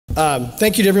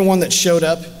Thank you to everyone that showed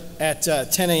up at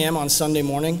 10 a.m. on Sunday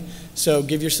morning. So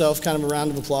give yourself kind of a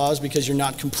round of applause because you're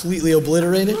not completely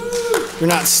obliterated. You're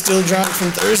not still drunk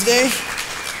from Thursday,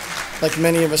 like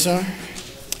many of us are.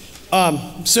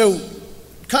 So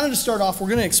kind of to start off, we're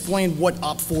going to explain what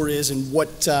OPFOR is and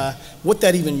what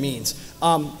that even means.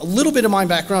 A little bit of my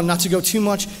background, not to go too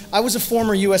much. I was a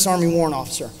former U.S. Army warrant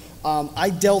officer. I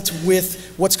dealt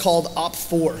with what's called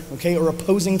OPFOR, okay, or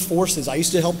opposing forces. I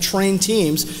used to help train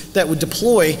teams that would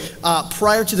deploy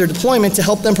prior to their deployment to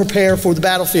help them prepare for the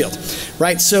battlefield,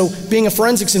 right? So being a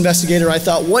forensics investigator, I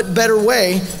thought, what better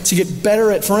way to get better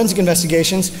at forensic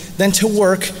investigations than to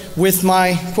work with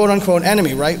my quote-unquote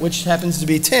enemy, right, which happens to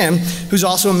be Tim, who's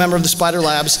also a member of the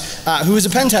SPIDERLABS, who is a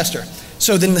pen tester.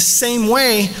 So then the same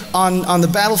way on the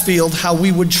battlefield, how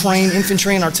we would train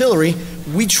infantry and artillery,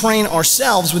 we train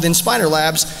ourselves within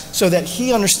SPIDERLABS so that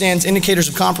he understands indicators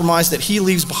of compromise that he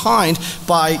leaves behind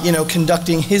by, you know,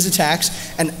 conducting his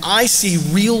attacks, and I see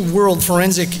real world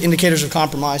forensic indicators of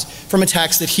compromise from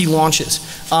attacks that he launches.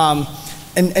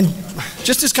 And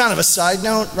just as kind of a side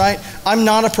note, right, I'm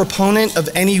not a proponent of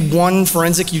any one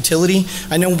forensic utility.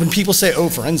 I know when people say, oh,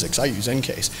 forensics, I use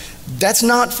NCASE. That's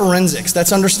not forensics.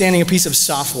 That's understanding a piece of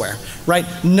software, right?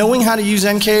 Knowing how to use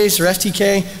NCASE or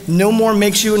FTK no more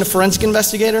makes you a forensic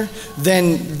investigator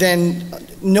than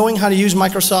knowing how to use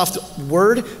Microsoft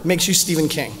Word makes you Stephen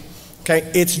King,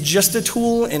 okay? It's just a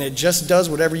tool and it just does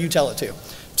whatever you tell it to.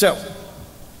 So,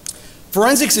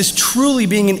 forensics is truly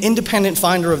being an independent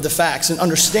finder of the facts and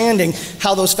understanding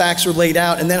how those facts are laid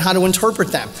out and then how to interpret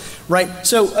them, right?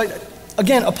 So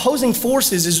again, opposing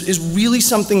forces is really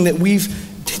something that we've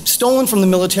stolen from the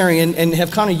military and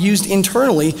have kind of used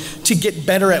internally to get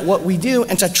better at what we do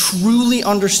and to truly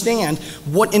understand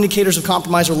what indicators of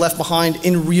compromise are left behind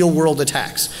in real world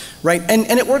attacks, right?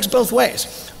 And it works both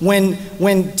ways.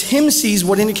 When Tim sees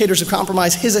what indicators of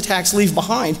compromise his attacks leave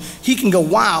behind, he can go,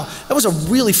 wow, that was a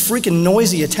really freaking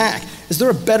noisy attack. Is there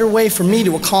a better way for me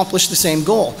to accomplish the same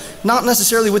goal? Not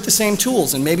necessarily with the same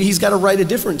tools, and maybe he's got to write a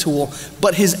different tool,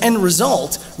 but his end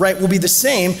result, right, will be the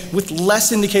same with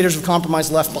less indicators of compromise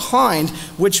left behind,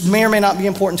 which may or may not be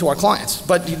important to our clients,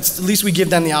 but at least we give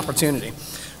them the opportunity.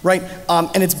 Right,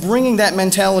 and it's bringing that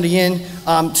mentality in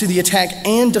to the attack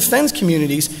and defense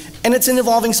communities, and it's an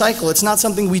evolving cycle. It's not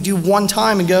something we do one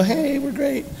time and go, hey, we're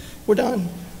great, we're done,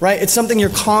 right? It's something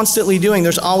you're constantly doing.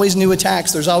 There's always new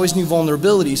attacks, there's always new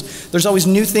vulnerabilities, there's always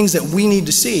new things that we need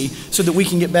to see so that we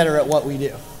can get better at what we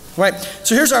do, right?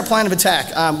 So here's our plan of attack.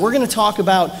 We're going to talk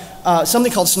about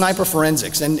something called sniper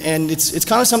forensics, and it's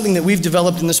kind of something that we've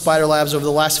developed in the SPIDERLABS over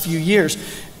the last few years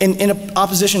in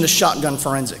opposition to shotgun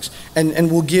forensics,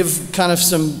 and we'll give kind of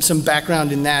some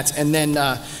background in that, and then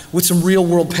with some real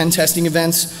world pen testing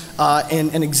events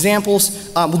and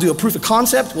examples. We'll do a proof of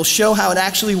concept. We'll show how it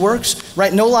actually works,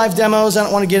 right? No live demos. I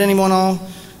don't want to get anyone all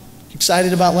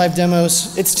excited about live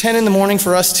demos. It's 10 in the morning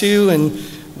for us too, and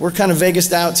we're kind of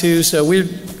Vegased out too, so we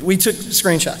took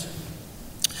screenshots.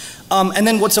 And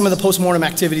then what some of the post-mortem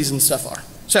activities and stuff are.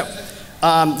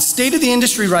 So, state of the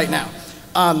industry right now.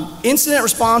 Incident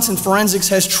response in forensics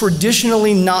has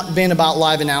traditionally not been about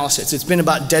live analysis. It's been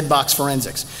about dead box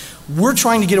forensics. We're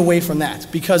trying to get away from that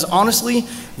because honestly,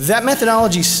 that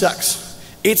methodology sucks.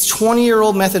 It's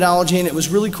 20-year-old methodology and it was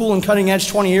really cool and cutting edge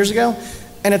 20 years ago,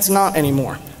 and it's not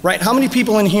anymore, right? How many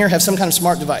people in here have some kind of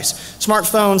smart device?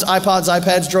 Smartphones, iPods,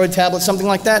 iPads, Droid tablets, something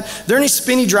like that? Are there any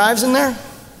spinny drives in there?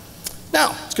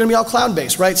 No, it's going to be all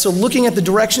cloud-based, right? So looking at the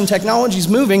direction technology is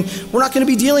moving, we're not going to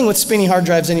be dealing with spinny hard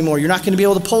drives anymore. You're not going to be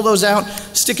able to pull those out,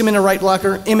 stick them in a write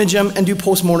blocker, image them, and do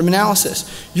post-mortem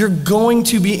analysis. You're going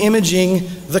to be imaging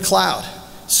the cloud.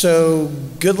 So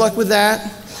good luck with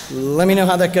that. Let me know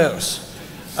how that goes.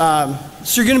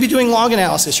 So you're going to be doing log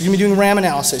analysis, you're going to be doing RAM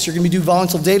analysis, you're going to be doing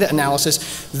volatile data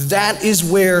analysis. That is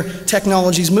where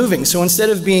technology is moving. So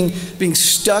instead of being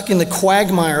stuck in the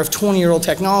quagmire of 20-year-old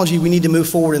technology, we need to move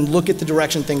forward and look at the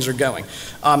direction things are going.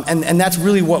 And that's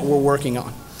really what we're working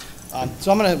on.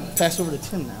 So I'm going to pass over to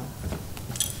Tim now.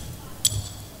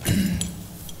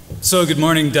 So good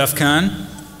morning, DEFCON.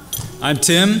 I'm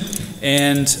Tim,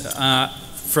 and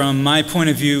from my point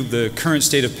of view, the current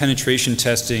state of penetration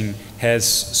testing has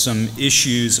some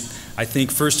issues. I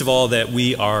think first of all that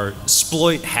we are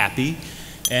exploit happy,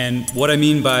 and what I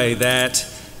mean by that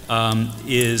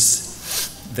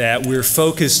is that we're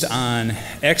focused on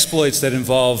exploits that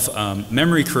involve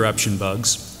memory corruption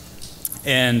bugs,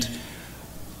 and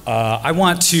I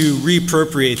want to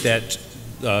reappropriate that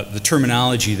the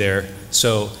terminology there.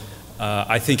 So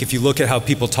I think if you look at how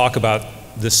people talk about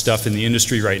this stuff in the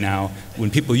industry right now,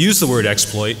 when people use the word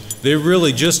exploit, they're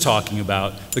really just talking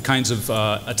about the kinds of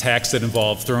attacks that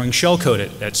involve throwing shell code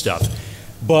at stuff.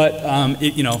 But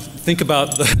think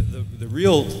about the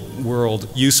real world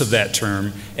use of that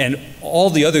term and all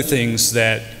the other things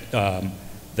that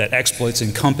that exploits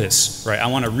encompass, right? I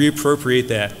want to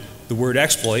reappropriate the word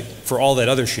exploit for all that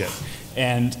other shit.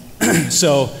 And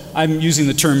so I'm using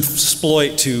the term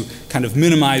exploit to kind of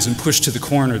minimize and push to the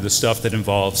corner the stuff that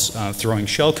involves throwing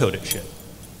shellcode at shit.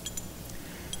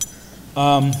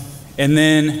 And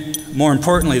then, more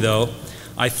importantly though,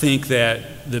 I think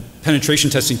that the penetration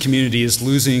testing community is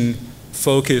losing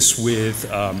focus with,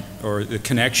 or the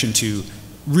connection to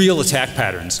real attack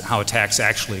patterns, how attacks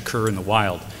actually occur in the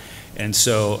wild. And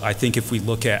so I think if we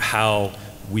look at how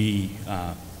we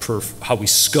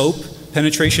scope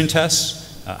penetration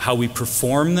tests, how we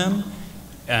perform them,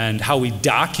 and how we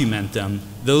document them,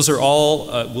 those are all,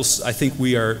 I think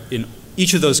we are in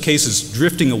each of those cases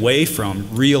drifting away from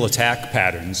real attack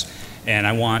patterns, and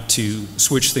I want to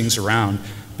switch things around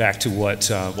back to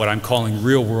what I'm calling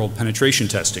real world penetration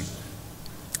testing.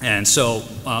 And so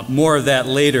more of that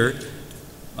later,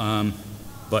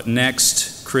 but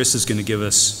next Chris is going to give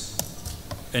us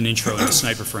an intro into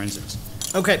sniper forensics.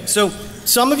 Okay, so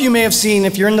some of you may have seen,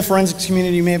 if you're in the forensics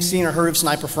community, you may have seen or heard of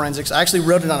sniper forensics. I actually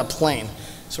wrote it on a plane.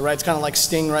 So right, it's kind of like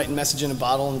Sting writing message in a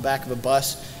bottle in the back of a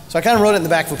bus. So I kind of wrote it in the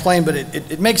back of a plane, but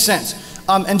it makes sense.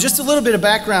 And just a little bit of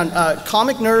background,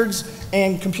 comic nerds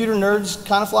and computer nerds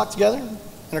kind of flock together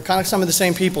and are kind of some of the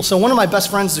same people. So one of my best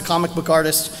friends is a comic book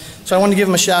artist, so I wanted to give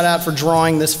him a shout out for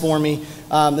drawing this for me.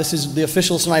 This is the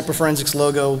official Sniper Forensics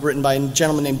logo written by a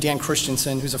gentleman named Dan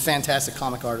Christensen, who's a fantastic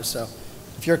comic artist. So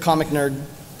if you're a comic nerd,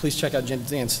 please check out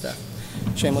Dan's stuff.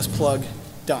 Shameless plug,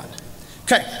 done.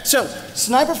 Okay, so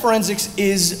sniper forensics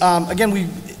is, again,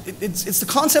 it's the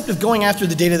concept of going after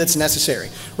the data that's necessary,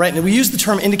 right? And we use the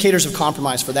term indicators of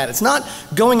compromise for that. It's not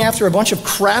going after a bunch of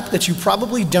crap that you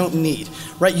probably don't need,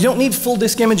 right? You don't need full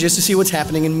disk images to see what's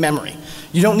happening in memory.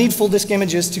 You don't need full disk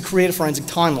images to create a forensic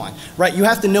timeline, right? You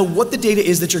have to know what the data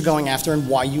is that you're going after and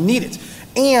why you need it.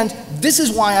 And this is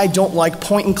why I don't like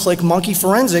point and click monkey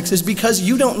forensics, is because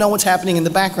you don't know what's happening in the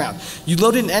background. You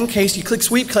load an end case, you click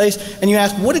sweep case, and you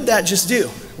ask, what did that just do?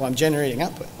 Well, I'm generating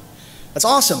output. That's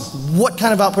awesome. What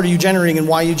kind of output are you generating and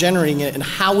why are you generating it and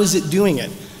how is it doing it?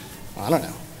 I don't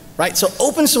know, right? So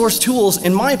open source tools,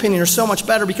 in my opinion, are so much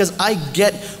better because I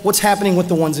get what's happening with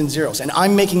the ones and zeros. And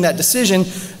I'm making that decision,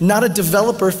 not a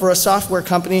developer for a software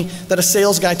company that a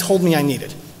sales guy told me I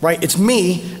needed. Right? It's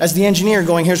me as the engineer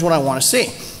going, here's what I want to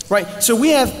see. Right? So we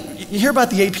have, you hear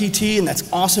about the APT, and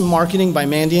that's awesome marketing by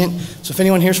Mandiant. So if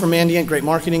anyone here's from Mandiant, great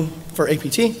marketing for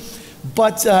APT.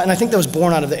 But, and I think that was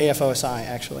born out of the AFOSI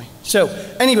actually. So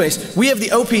anyways, we have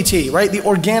the OPT, right? The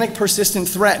organic persistent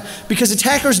threat. Because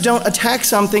attackers don't attack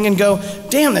something and go,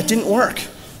 damn, that didn't work,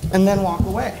 and then walk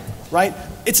away, right?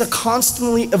 It's a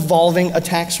constantly evolving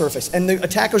attack surface, and the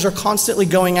attackers are constantly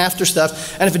going after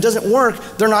stuff, and if it doesn't work,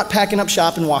 they're not packing up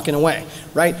shop and walking away,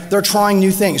 right? They're trying new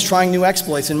things, trying new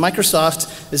exploits, and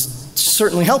Microsoft is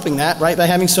certainly helping that, right, by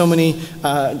having so many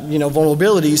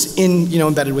vulnerabilities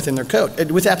embedded within their code,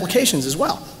 with applications as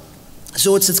well.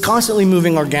 So it's constantly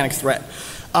moving organic threat.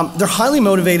 They're highly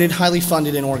motivated, highly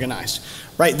funded, and organized.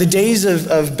 Right, the days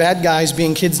of bad guys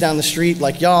being kids down the street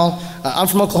like y'all, I'm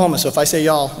from Oklahoma, so if I say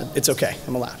y'all, it's okay,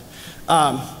 I'm allowed.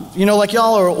 Like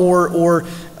y'all or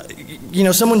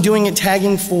someone doing it,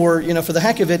 tagging for the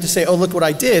heck of it to say, oh, look what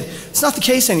I did. It's not the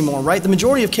case anymore, right? The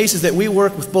majority of cases that we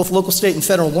work with both local, state, and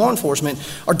federal law enforcement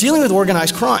are dealing with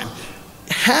organized crime.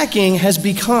 Hacking has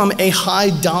become a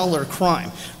high dollar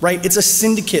crime, right? It's a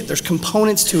syndicate, there's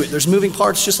components to it, there's moving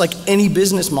parts just like any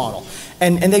business model.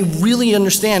 And they really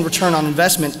understand return on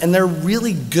investment, and they're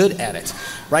really good at it,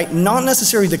 right? Not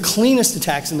necessarily the cleanest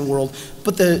attacks in the world,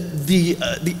 but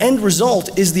the end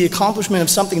result is the accomplishment of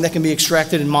something that can be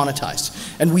extracted and monetized.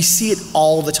 And we see it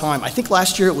all the time. I think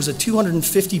last year it was a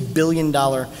 $250 billion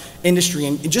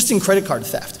industry just in credit card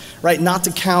theft, right? Not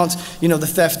to count, the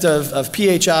theft of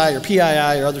PHI or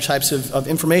PII or other types of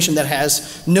information that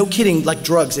has, no kidding, like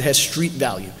drugs, it has street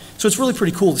value. So it's really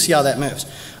pretty cool to see how that moves.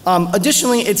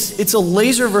 Additionally, it's a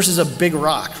laser versus a big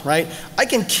rock, right? I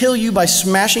can kill you by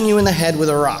smashing you in the head with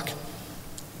a rock.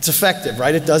 It's effective,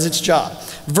 right? It does its job.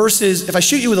 Versus if I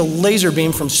shoot you with a laser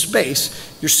beam from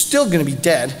space, you're still going to be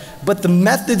dead, but the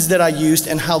methods that I used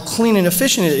and how clean and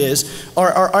efficient it is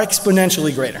are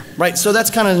exponentially greater, right? So that's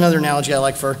kind of another analogy I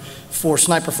like for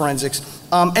sniper forensics.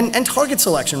 And target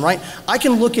selection, right? I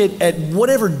can look at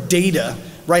whatever data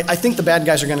right, I think the bad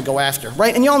guys are going to go after,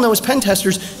 right? And y'all know as pen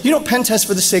testers, you don't pen test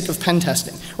for the sake of pen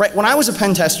testing, right? When I was a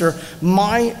pen tester,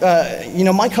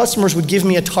 my customers would give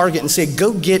me a target and say,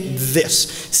 go get this.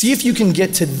 See if you can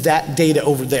get to that data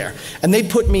over there. And they'd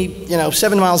put me,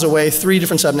 7 miles away, 3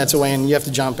 different subnets away, and you have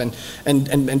to jump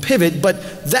and pivot,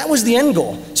 but that was the end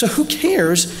goal. So who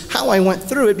cares how I went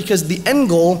through it, because the end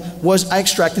goal was I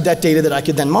extracted that data that I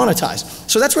could then monetize.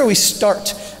 So that's where we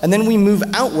start, and then we move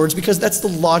outwards because that's the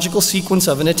logical sequence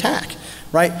of an attack,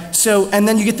 right? So, and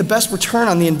then you get the best return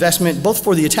on the investment, both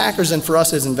for the attackers and for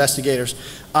us as investigators.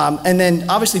 And then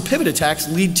obviously pivot attacks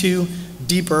lead to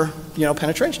deeper,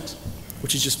 penetrations,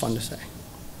 which is just fun to say.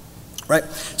 Right?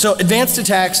 So advanced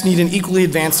attacks need an equally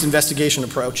advanced investigation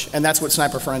approach, and that's what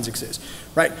sniper forensics is.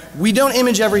 Right? We don't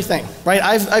image everything. Right?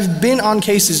 I've been on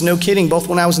cases, no kidding, both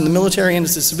when I was in the military and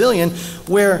as a civilian,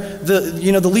 where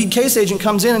the lead case agent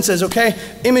comes in and says, okay,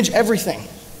 image everything.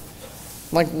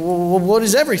 I'm like, well, what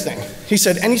is everything? He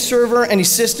said, any server, any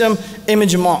system,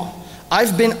 image them all.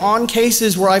 I've been on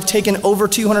cases where I've taken over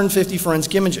 250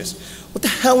 forensic images. What the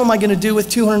hell am I going to do with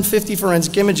 250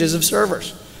 forensic images of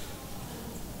servers?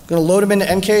 I'm going to load them into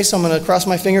Encase, I'm going to cross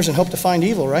my fingers and hope to find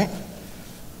evil, right?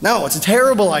 No, it's a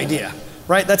terrible idea,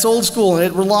 right? That's old school, and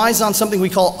it relies on something we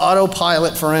call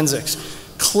autopilot forensics.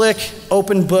 Click,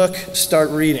 open book, start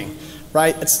reading,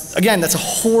 right? Again, that's a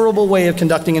horrible way of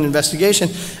conducting an investigation.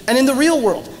 And in the real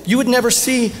world, you would never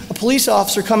see a police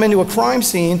officer come into a crime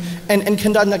scene and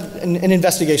conduct an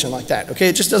investigation like that, okay?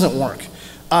 It just doesn't work.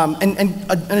 And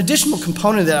an additional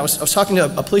component that I was talking to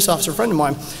a police officer friend of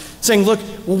mine, saying, look,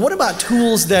 well, what about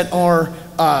tools that are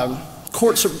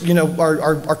court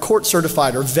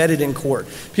certified or vetted in court?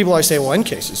 People always say, well,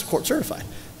 Encase is court certified.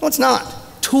 No, it's not.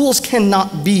 Tools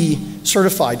cannot be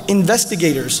certified.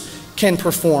 Investigators can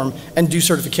perform and do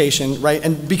certification, right?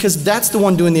 And because that's the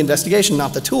one doing the investigation,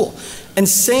 not the tool. And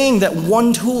saying that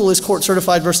one tool is court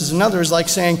certified versus another is like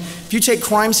saying, if you take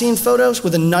crime scene photos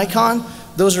with a Nikon,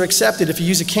 those are accepted. If you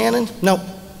use a Canon, no,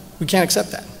 we can't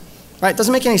accept that, right? It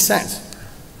doesn't make any sense.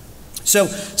 So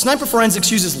sniper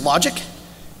forensics uses logic,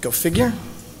 go figure.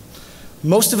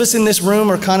 Most of us in this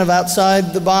room are kind of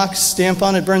outside the box, stamp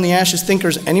on it, burn the ashes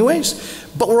thinkers anyways,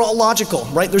 but we're all logical,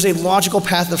 right? There's a logical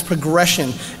path of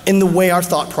progression in the way our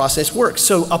thought process works.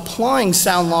 So applying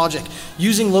sound logic,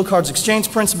 using Locard's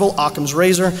exchange principle, Occam's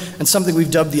razor, and something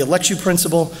we've dubbed the Alexiou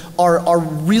principle are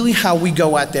really how we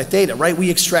go at that data, right? We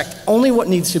extract only what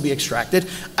needs to be extracted.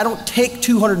 I don't take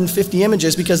 250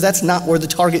 images because that's not where the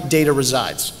target data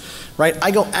resides. Right?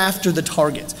 I go after the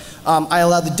target. I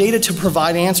allow the data to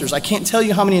provide answers. I can't tell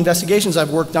you how many investigations I've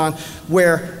worked on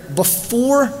where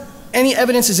before any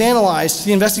evidence is analyzed,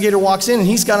 the investigator walks in and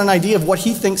he's got an idea of what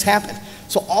he thinks happened.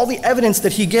 So all the evidence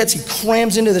that he gets, he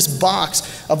crams into this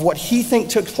box of what he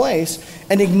thinks took place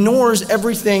and ignores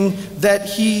everything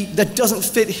that doesn't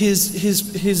fit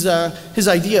his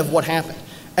idea of what happened.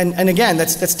 And again,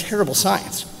 that's terrible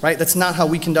science, right? That's not how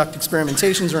we conduct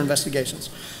experimentations or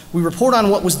investigations. We report on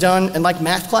what was done, and like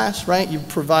math class, right? You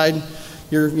provide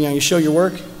you show your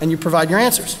work and you provide your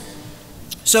answers.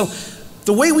 So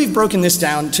the way we've broken this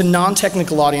down to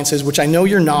non-technical audiences, which I know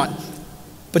you're not,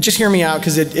 but just hear me out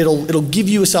because it'll give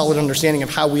you a solid understanding of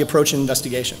how we approach an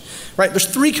investigation, right? There's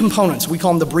 3 components. We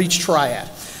call them the breach triad.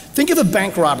 Think of a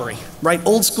bank robbery, right?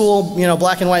 Old school,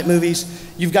 black and white movies.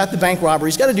 You've got the bank robbery.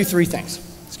 He's got to do 3 things.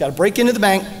 He's got to break into the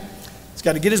bank. He's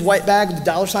got to get his white bag with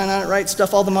the $ sign on it, right?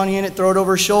 Stuff all the money in it, throw it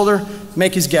over his shoulder,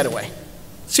 make his getaway.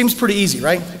 Seems pretty easy,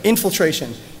 right?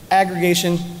 Infiltration,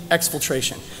 aggregation,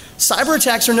 exfiltration. Cyber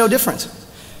attacks are no different.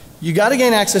 You got to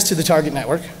gain access to the target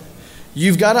network.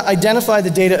 You've got to identify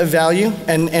the data of value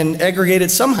and aggregate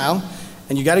it somehow,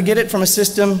 and you got to get it from a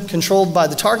system controlled by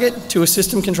the target to a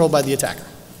system controlled by the attacker.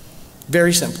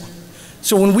 Very simple.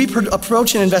 So when we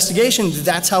approach an investigation,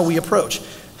 that's how we approach.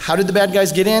 How did the bad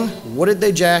guys get in? What did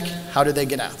they jack? How did they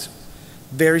get out?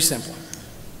 Very simple.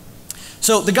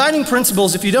 So the guiding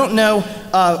principles, if you don't know,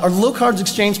 are Locard's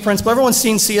exchange principle. Everyone's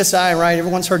seen CSI, right?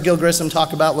 Everyone's heard Gil Grissom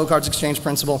talk about Locard's exchange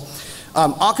principle.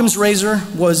 Occam's razor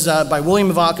was by William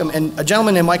of Occam, and a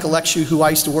gentleman named Michael Alexiou, who I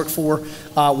used to work for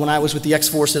when I was with the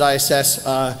X-Force at ISS,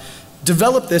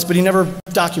 developed this, but he never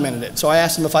documented it. So I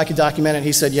asked him if I could document it.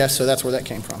 He said yes, so that's where that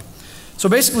came from. So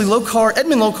basically,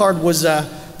 Edmund Locard was the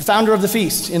founder of the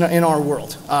feast in our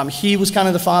world. He was kind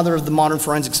of the father of the modern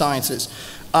forensic sciences.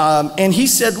 And he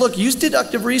said, look, use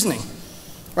deductive reasoning.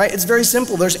 Right? It's very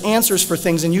simple. There's answers for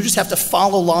things, and you just have to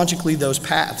follow logically those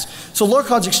paths. So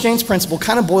Locard's exchange principle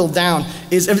kind of boiled down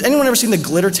is, has anyone ever seen the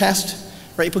glitter test?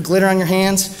 Right? You put glitter on your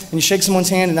hands, and you shake someone's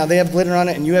hand, and now they have glitter on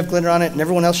it, and you have glitter on it, and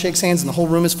everyone else shakes hands, and the whole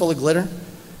room is full of glitter. No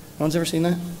one's ever seen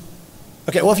that?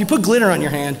 Okay, well if you put glitter on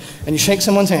your hand and you shake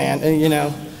someone's hand and you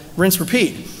know, rinse,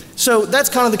 repeat. So that's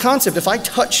kind of the concept. If I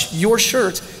touch your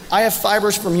shirt, I have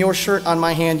fibers from your shirt on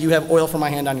my hand, you have oil from my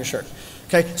hand on your shirt.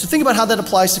 Okay, so think about how that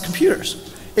applies to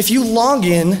computers. If you log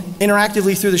in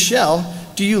interactively through the shell,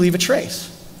 do you leave a trace?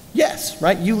 Yes,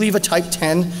 right? You leave a type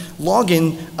 10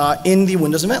 login in the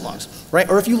Windows event logs, right?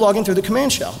 Or if you log in through the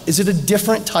command shell, is it a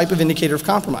different type of indicator of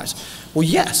compromise? Well,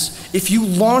 yes. If you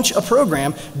launch a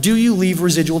program, do you leave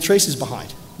residual traces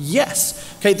behind?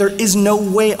 Yes. Okay, there is no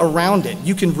way around it.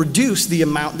 You can reduce the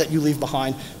amount that you leave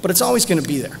behind, but it's always going to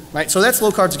be there, right? So that's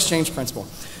Locard's exchange principle.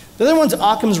 The other one's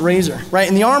Occam's razor, right?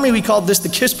 In the Army, we called this the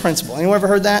KISS principle. Anyone ever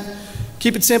heard that?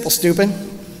 Keep it simple, stupid,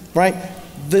 right?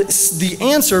 The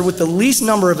answer with the least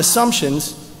number of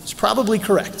assumptions is probably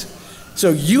correct. So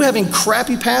you having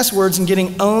crappy passwords and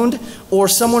getting owned, or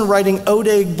someone writing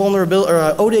ODA vulnerability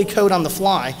or ODA code on the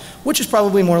fly, which is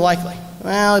probably more likely?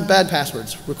 Well, bad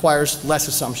passwords requires less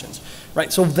assumptions,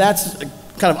 right? So that's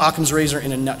kind of Occam's razor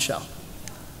in a nutshell.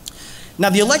 Now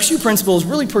the ELECTION principle is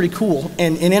really pretty cool,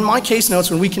 and in my case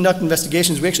notes when we conduct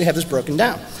investigations, we actually have this broken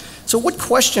down. So what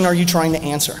question are you trying to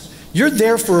answer? You're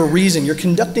there for a reason. You're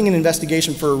conducting an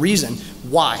investigation for a reason.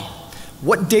 Why?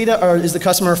 What data is the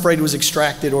customer afraid was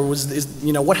extracted, or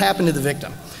what happened to the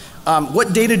victim?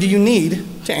 What data do you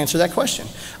need to answer that question?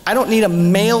 I don't need a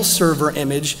mail server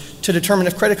image to determine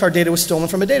if credit card data was stolen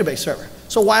from a database server.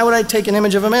 So why would I take an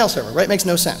image of a mail server, right? Makes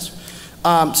no sense.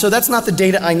 So that's not the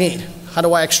data I need. How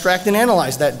do I extract and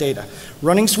analyze that data?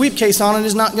 Running sweep case on it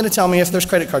is not going to tell me if there's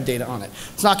credit card data on it.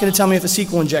 It's not going to tell me if a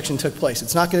SQL injection took place.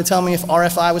 It's not going to tell me if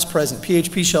RFI was present,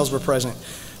 PHP shells were present.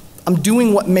 I'm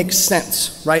doing what makes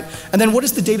sense, right? And then what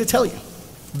does the data tell you?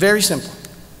 Very simple.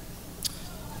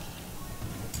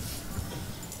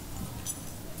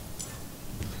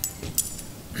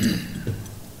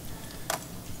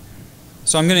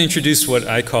 So I'm going to introduce what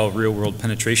I call real-world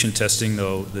penetration testing,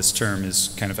 though this term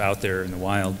is kind of out there in the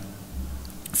wild.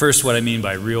 First, what I mean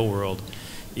by real-world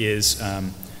is,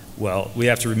 well, we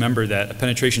have to remember that a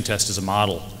penetration test is a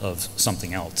model of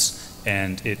something else,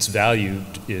 and its value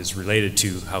is related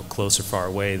to how close or far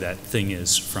away that thing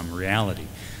is from reality.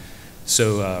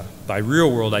 So by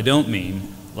real-world, I don't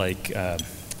mean like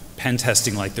pen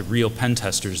testing like the real pen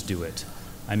testers do it.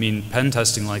 I mean pen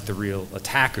testing like the real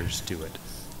attackers do it.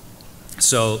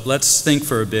 So let's think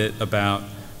for a bit about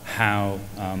how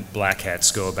black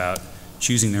hats go about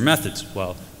choosing their methods.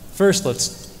 Well, first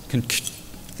let's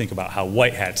think about how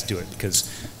white hats do it, because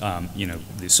you know,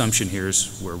 the assumption here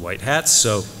is we're white hats.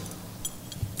 So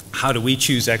how do we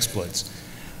choose exploits?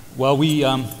 Well,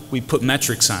 we put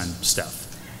metrics on stuff.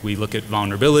 We look at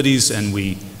vulnerabilities and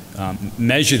we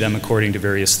measure them according to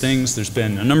various things. There's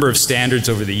been a number of standards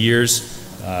over the years.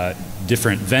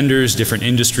 Different vendors, different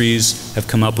industries have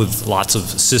come up with lots of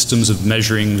systems of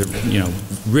measuring the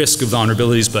risk of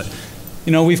vulnerabilities, but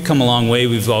we've come a long way.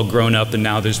 We've all grown up, and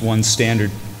now there's one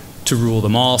standard to rule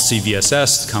them all,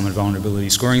 CVSS, the Common Vulnerability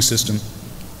Scoring System,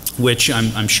 which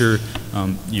I'm sure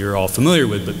you're all familiar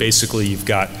with, but basically you've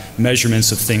got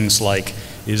measurements of things like,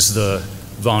 is the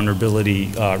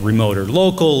vulnerability remote or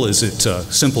local? Is it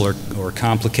simple or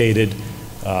complicated?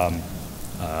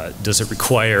 Does it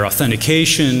require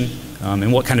authentication?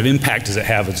 And what kind of impact does it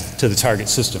have to the target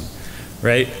system,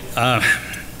 right?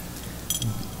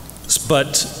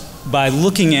 But by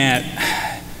looking at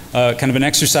kind of an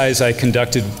exercise I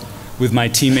conducted with my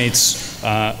teammates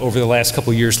over the last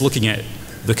couple of years, looking at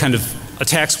the kind of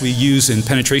attacks we use in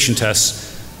penetration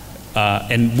tests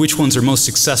and which ones are most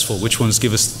successful, which ones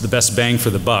give us the best bang for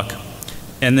the buck,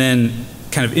 and then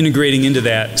kind of integrating into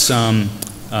that some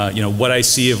what I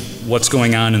see of what's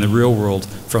going on in the real world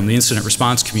from the incident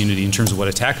response community in terms of what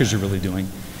attackers are really doing.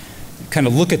 Kind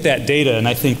of look at that data, and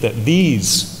I think that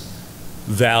these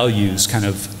values kind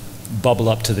of bubble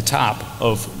up to the top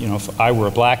of, if I were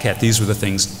a black hat, these were the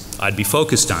things I'd be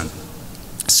focused on.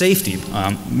 Safety,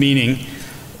 meaning,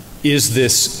 is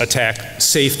this attack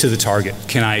safe to the target?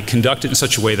 Can I conduct it in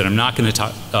such a way that I'm not going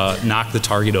to knock the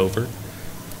target over?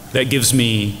 That gives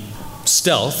me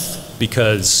stealth,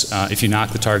 because if you knock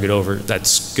the target over,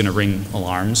 that's going to ring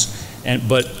alarms.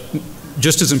 But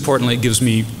just as importantly, it gives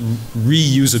me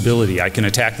reusability. I can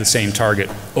attack the same target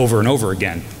over and over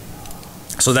again.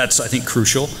 So that's, I think,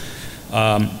 crucial.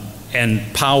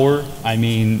 And power, I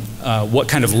mean, what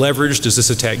kind of leverage does this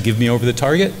attack give me over the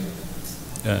target?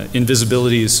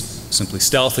 Invisibility is simply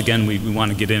stealth. Again, we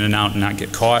want to get in and out and not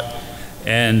get caught.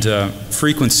 And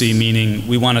frequency, meaning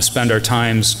we want to spend our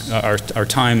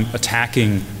time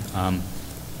attacking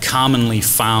commonly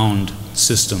found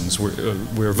systems.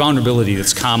 We're vulnerability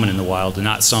that's common in the wild and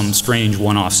not some strange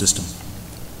one-off system.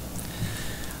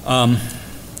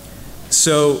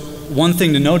 So one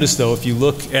thing to notice though, if you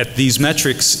look at these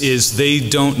metrics, is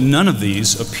none of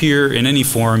these appear in any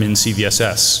form in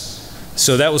CVSS.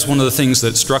 So that was one of the things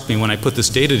that struck me when I put this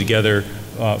data together.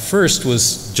 First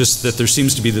was just that there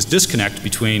seems to be this disconnect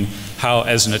between how,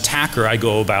 as an attacker, I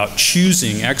go about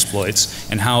choosing exploits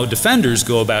and how defenders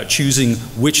go about choosing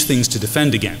which things to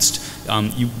defend against.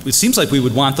 It seems like we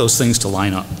would want those things to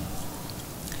line up.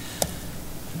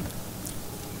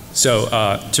 So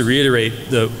to reiterate,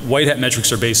 the white hat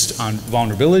metrics are based on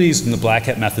vulnerabilities and the black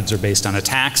hat methods are based on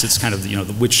attacks. It's kind of,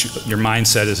 which your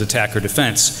mindset is attack or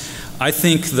defense. I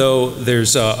think though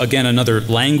there's again another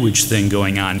language thing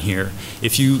going on here.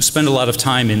 If you spend a lot of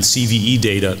time in CVE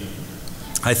data,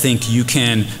 I think you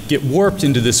can get warped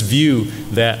into this view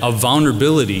that a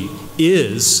vulnerability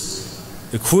is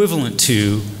equivalent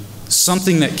to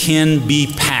something that can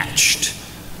be patched.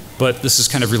 But this is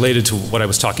kind of related to what I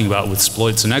was talking about with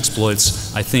exploits and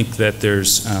exploits. I think that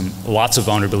there's lots of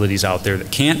vulnerabilities out there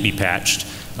that can't be patched.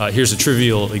 Here's a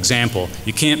trivial example.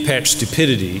 You can't patch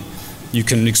stupidity. You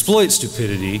can exploit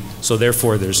stupidity, so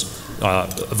therefore there's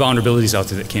vulnerabilities out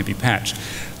there that can't be patched.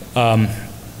 I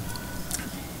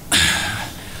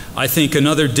think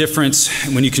another difference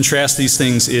when you contrast these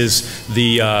things is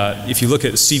if you look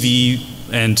at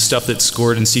CVE and stuff that's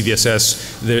scored in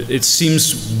CVSS, it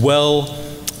seems well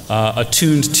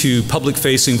attuned to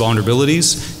public-facing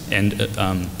vulnerabilities, and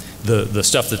the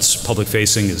stuff that's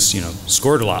public-facing is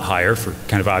scored a lot higher for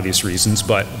kind of obvious reasons,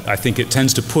 but I think it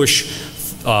tends to push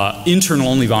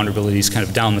internal-only vulnerabilities kind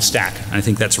of down the stack, and I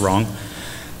think that's wrong.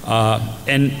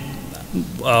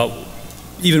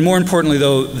 Even more importantly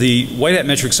though, the white hat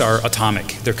metrics are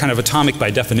atomic. They're kind of atomic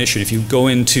by definition. If you go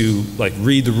into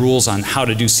read the rules on how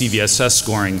to do CVSS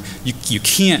scoring, you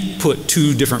can't put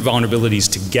two different vulnerabilities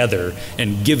together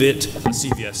and give it a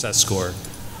CVSS score.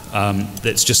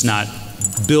 That's just not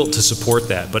built to support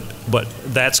that. But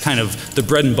that's kind of the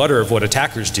bread and butter of what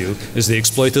attackers do, is they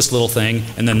exploit this little thing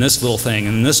and then this little thing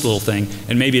and then this little thing,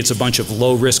 and maybe it's a bunch of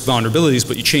low risk vulnerabilities,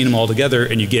 but you chain them all together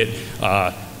and you get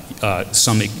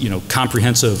some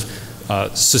comprehensive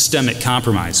systemic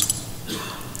compromise.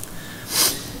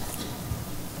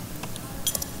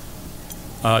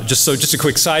 Just a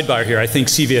quick sidebar here. I think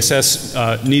CVSS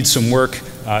needs some work.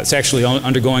 It's actually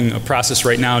undergoing a process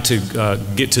right now to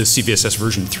get to CVSS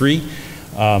version 3.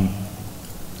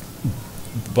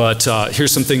 But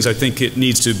here's some things I think it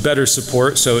needs to better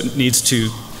support. So it needs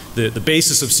to, the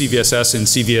basis of CVSS and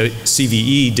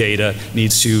CVE data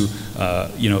needs to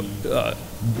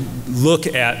look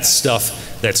at stuff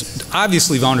that's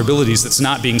obviously vulnerabilities that's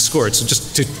not being scored. So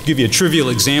just to give you a trivial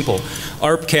example,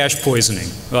 ARP cache poisoning.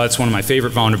 Well, that's one of my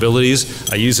favorite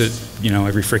vulnerabilities. I use it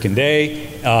every freaking day,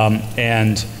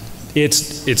 and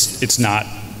it's not,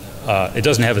 it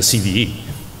doesn't have a CVE.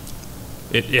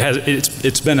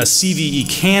 It's been a CVE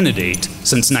candidate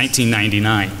since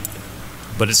 1999,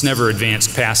 but it's never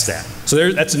advanced past that.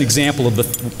 So that's an example of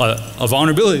a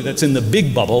vulnerability that's in the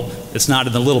big bubble. It's not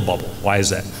in the little bubble. Why is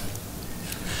that?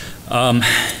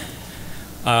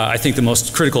 I think the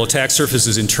most critical attack surface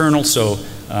is internal, so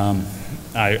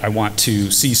I want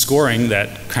to see scoring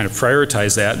that kind of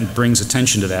prioritize that and brings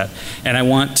attention to that. And I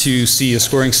want to see a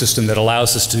scoring system that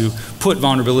allows us to put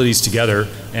vulnerabilities together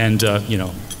and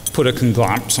put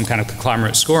some kind of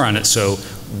conglomerate score on it, so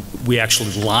we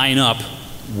actually line up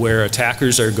where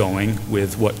attackers are going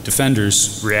with what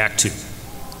defenders react to.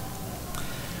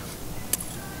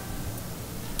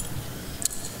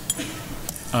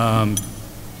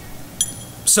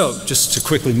 So just to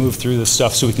quickly move through this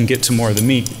stuff so we can get to more of the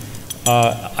meat,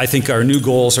 I think our new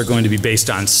goals are going to be based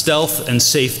on stealth and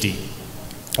safety.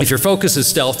 If your focus is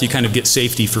stealth, you kind of get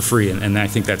safety for free, and I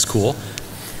think that's cool.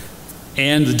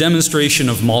 And the demonstration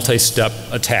of multi-step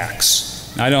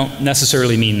attacks. I don't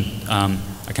necessarily mean, I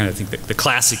kind of think that the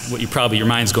classic, your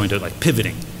mind's going to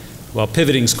pivoting. Well,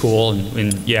 pivoting's cool,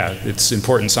 and yeah, it's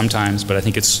important sometimes, but I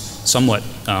think it's somewhat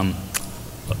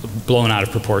blown out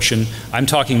of proportion. I'm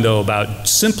talking though about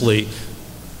simply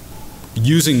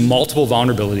using multiple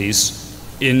vulnerabilities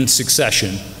in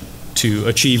succession to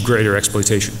achieve greater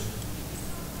exploitation.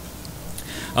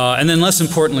 And then less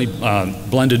importantly,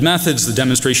 blended methods, the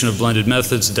demonstration of blended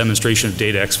methods, the demonstration of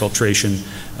data exfiltration,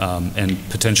 and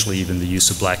potentially even the use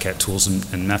of black hat tools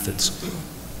and methods.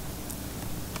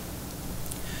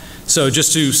 So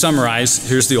just to summarize,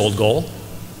 here's the old goal.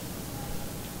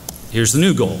 Here's the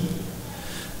new goal.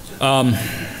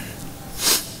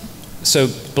 So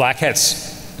black hats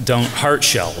don't heart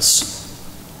shells.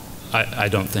 I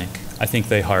don't think. I think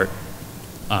they heart,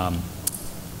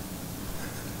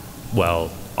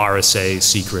 well, RSA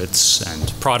secrets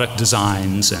and product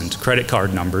designs and credit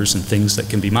card numbers and things that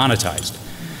can be monetized.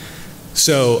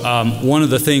 So one of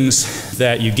the things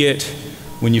that you get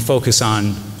when you focus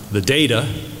on the data,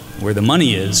 where the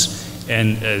money is,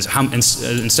 and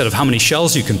instead of how many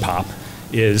shells you can pop,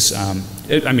 is,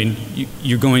 I mean,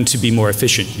 you're going to be more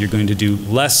efficient. You're going to do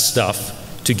less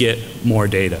stuff to get more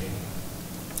data.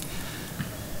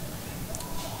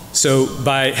 So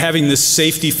by having this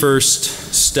safety first,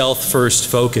 stealth first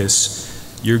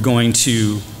focus, you're going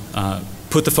to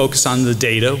put the focus on the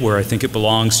data where I think it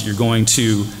belongs. You're going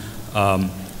to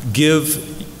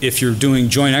if you're doing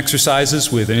joint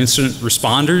exercises with incident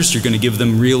responders, you're going to give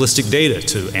them realistic data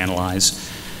to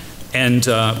analyze. And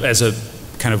as a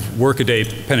kind of workaday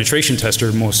penetration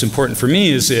tester, most important for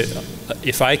me is that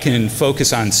if I can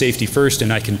focus on safety first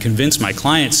and I can convince my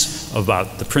clients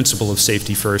about the principle of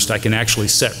safety first, I can actually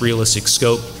set realistic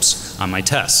scopes on my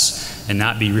tests and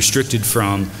not be restricted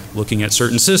from looking at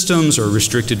certain systems or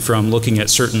restricted from looking at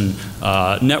certain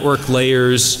network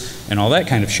layers and all that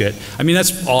kind of shit. I mean,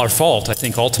 that's all our fault, I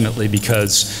think, ultimately,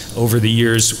 because over the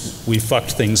years we've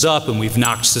fucked things up and we've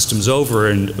knocked systems over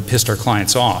and pissed our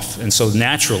clients off. And so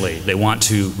naturally they want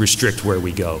to restrict where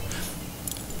we go.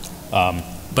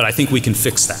 But I think we can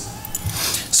fix that.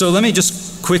 So let me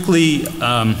just quickly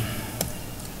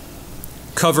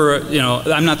cover, you know,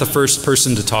 I'm not the first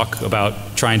person to talk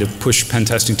about trying to push pen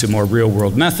testing to more real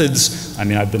world methods. I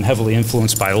mean, I've been heavily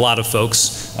influenced by a lot of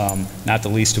folks, not the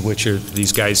least of which are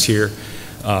these guys here,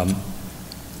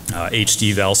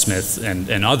 H.D. Valsmith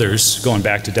and others, going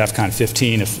back to DEFCON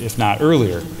 15, if not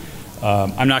earlier.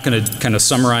 I'm not going to kind of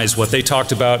summarize what they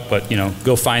talked about, but, you know,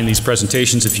 go find these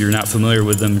presentations if you're not familiar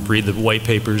with them, read the white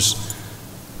papers.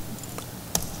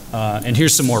 And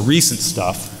here's some more recent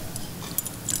stuff.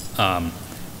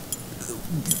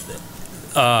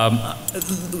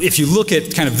 If you look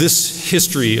at kind of this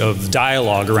history of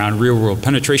dialogue around real-world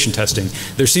penetration testing,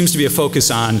 there seems to be a focus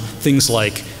on things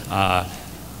like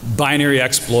binary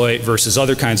exploit versus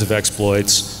other kinds of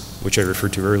exploits, which I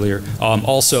referred to earlier.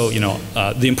 Also, you know,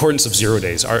 the importance of 0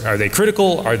 days. Are they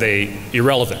critical? Are they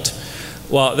irrelevant?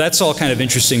 Well, that's all kind of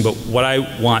interesting, but what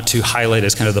I want to highlight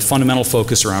as kind of the fundamental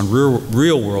focus around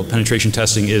real-world penetration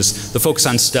testing is the focus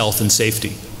on stealth and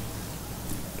safety.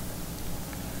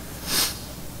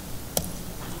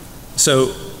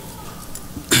 So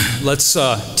let's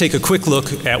take a quick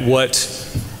look at what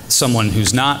someone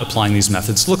who's not applying these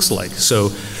methods looks like. So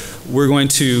we're going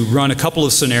to run a couple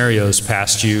of scenarios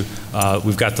past you.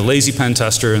 We've got the lazy pen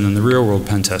tester and then the real world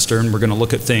pen tester, and we're going to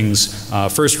look at things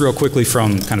first real quickly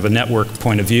from kind of a network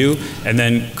point of view, and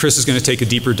then Chris is going to take a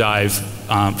deeper dive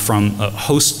from a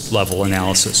host level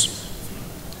analysis.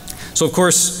 So of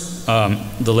course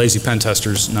the lazy pen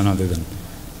tester is none other than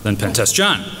Pen Test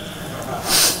John.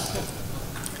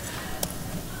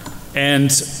 And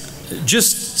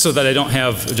just so that I don't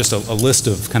have just a list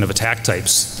of kind of attack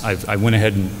types, I went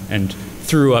ahead and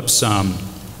threw up some,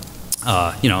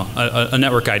 you know, a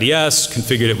network IDS,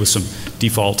 configured it with some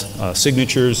default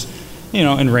signatures, you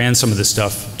know, and ran some of this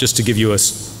stuff just to give you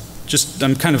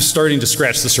I'm kind of starting to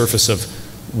scratch the surface of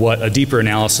what a deeper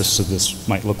analysis of this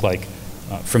might look like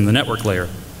from the network layer.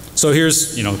 So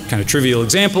here's, you know, kind of trivial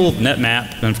example,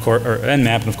 netmap, and of course, or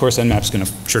nmap, and of course nmap's going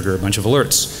to trigger a bunch of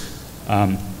alerts.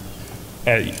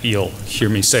 You'll hear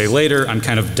me say later, I'm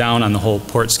kind of down on the whole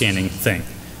port scanning thing,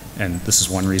 and this is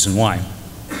one reason why.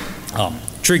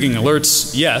 Triggering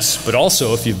alerts, yes, but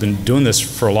also if you've been doing this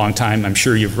for a long time, I'm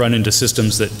sure you've run into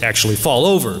systems that actually fall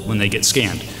over when they get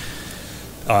scanned.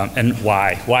 And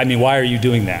why? I mean, why are you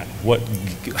doing that? What?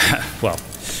 Well,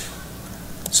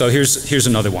 so here's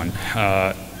another one.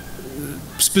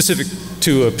 Specific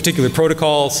to a particular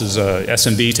protocol, this is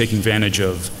SMB taking advantage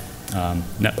of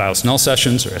NetBIOS null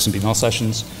sessions or SMB null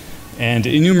sessions, and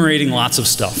enumerating lots of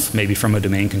stuff, maybe from a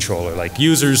domain controller, like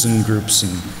users and groups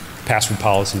and password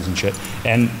policies and shit.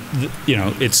 And you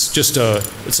know, it's just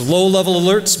it's a low level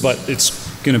alerts, but it's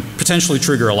going to potentially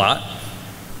trigger a lot.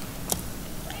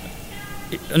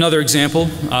 Another example,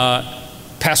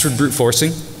 password brute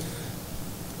forcing,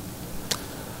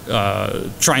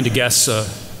 trying to guess,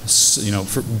 you know,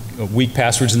 for weak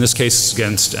passwords. In this case,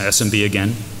 against SMB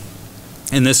again.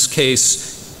 In this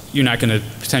case, you're not going to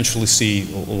potentially see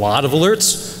a lot of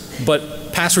alerts,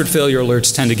 but password failure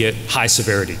alerts tend to get high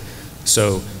severity.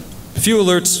 So few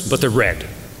alerts, but they're red.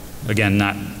 Again,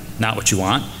 not what you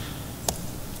want.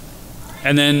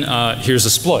 And then here's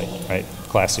exploit, right?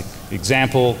 Classic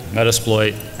example,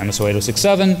 Metasploit, MSO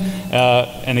 8067,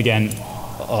 and again,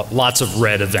 lots of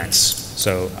red events.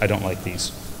 So I don't like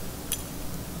these.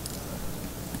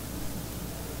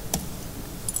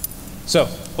 So,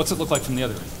 what's it look like from the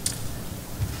other end?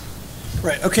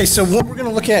 Right. Okay. So what we're going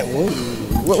to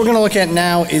look at,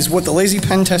 now is what the lazy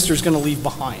pen tester is going to leave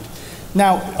behind.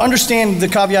 Now, understand the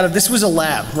caveat of this was a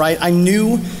lab, right? I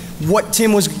knew what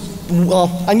Tim was,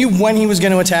 well, I knew when he was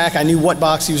going to attack. I knew what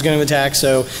box he was going to attack.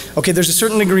 So, okay, there's a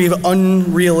certain degree of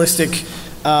unrealistic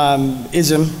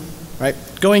ism, right,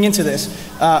 going into this.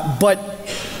 But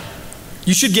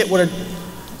you should get what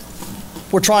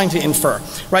we're trying to infer,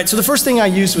 right? So the first thing I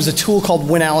used was a tool called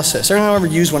Winalysis. Everyone ever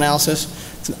use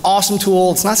Winalysis? It's an awesome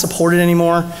tool. It's not supported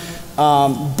anymore.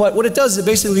 But what it does is it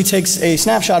basically takes a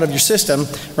snapshot of your system,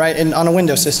 right, on a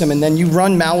Windows system, and then you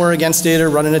run malware against it or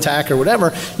run an attack or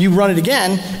whatever. You run it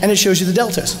again, and it shows you the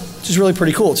deltas, which is really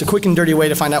pretty cool. It's a quick and dirty way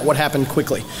to find out what happened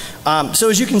quickly. So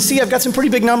as you can see, I've got some pretty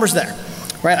big numbers there.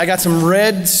 Right, I got some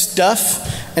red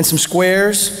stuff and some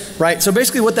squares, right? So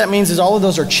basically what that means is all of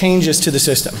those are changes to the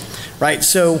system, right?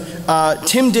 So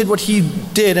Tim did what he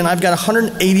did, and I've got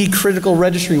 180 critical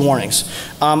registry warnings.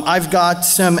 I've got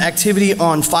some activity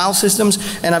on file systems,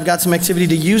 and I've got some activity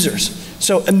to users.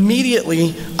 So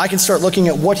immediately I can start looking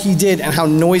at what he did and how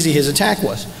noisy his attack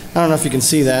was. I don't know if you can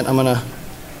see that.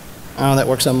 Oh, that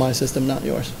works on my system, not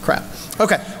yours. Crap.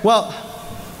 Okay, well,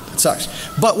 it sucks.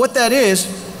 But what that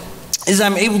is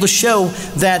I'm able to show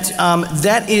that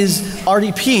that is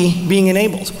RDP being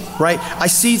enabled, right? I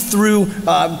see through,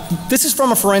 this is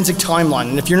from a forensic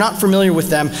timeline, and if you're not familiar with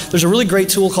them, there's a really great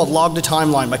tool called Log to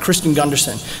Timeline by Kristen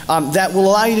Gunderson that will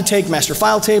allow you to take master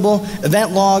file table,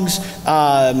 event logs,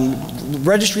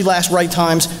 registry last write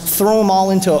times, throw them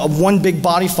all into one big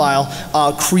body file,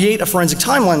 create a forensic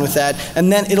timeline with that,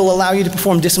 and then it'll allow you to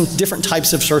perform different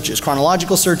types of searches,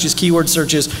 chronological searches, keyword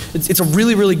searches. It's a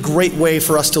really, really great way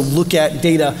for us to look at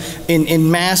data in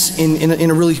mass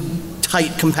in a really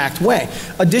tight, compact way.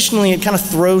 Additionally, it kind of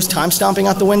throws time stomping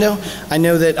out the window. I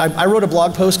know that I wrote a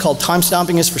blog post called Time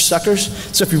Stomping is for Suckers.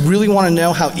 So if you really want to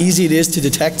know how easy it is to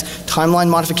detect timeline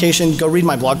modification, go read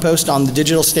my blog post on the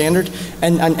digital standard,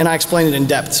 and I explain it in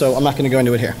depth, so I'm not going to go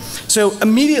into it here. So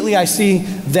immediately I see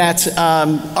that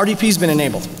RDP's been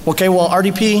enabled. Okay, well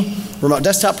RDP, remote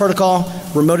desktop protocol,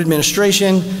 remote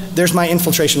administration, there's my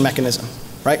infiltration mechanism,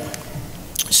 right?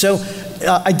 So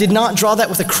I did not draw that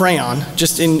with a crayon,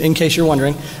 just in case you're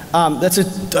wondering. That's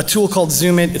a tool called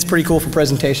Zoom It. It's pretty cool for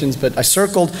presentations, but I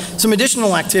circled some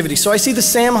additional activity. So I see the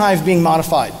SAM hive being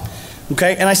modified,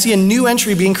 okay? And I see a new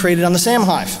entry being created on the SAM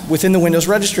hive within the Windows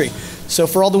registry. So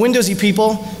for all the Windowsy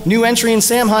people, new entry in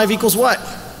SAM hive equals what?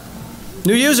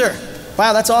 New user.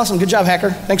 Wow, that's awesome. Good job,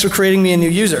 hacker. Thanks for creating me a new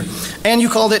user. And you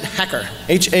called it hacker,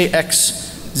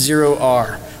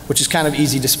 H-A-X-0-R, which is kind of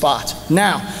easy to spot.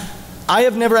 Now, I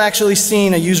have never actually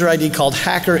seen a user ID called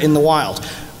hacker in the wild.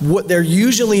 What they're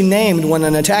usually named when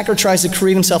an attacker tries to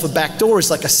create himself a backdoor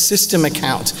is like a system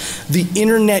account, the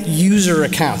internet user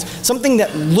account. Something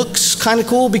that looks kind of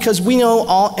cool because we know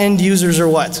all end users are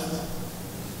what?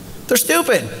 They're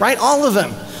stupid, right? All of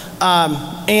them.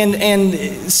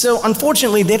 And so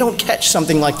unfortunately they don't catch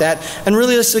something like that. And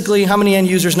realistically, how many end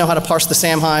users know how to parse the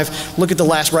SAM hive, look at the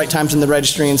last write times in the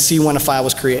registry and see when a file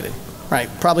was created? Right,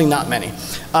 probably not many.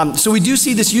 So we do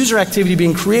see this user activity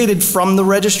being created from the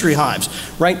registry hives,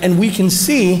 right? And we can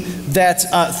see that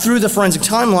through the forensic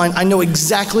timeline, I know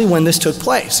exactly when this took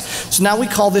place. So now we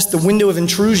call this the window of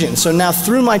intrusion. So now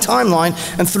through my timeline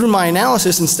and through my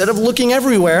analysis, instead of looking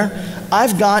everywhere,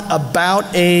 I've got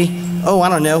about a, I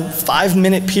don't know,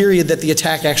 5-minute period that the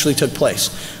attack actually took place.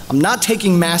 I'm not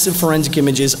taking massive forensic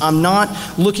images. I'm not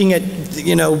looking at,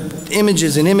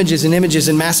 images and images and images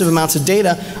and massive amounts of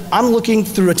data. I'm looking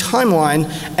through a timeline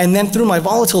and then through my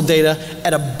volatile data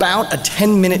at about a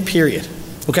 10-minute period.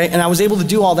 Okay? And I was able to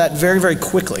do all that very, very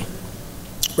quickly.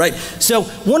 Right? So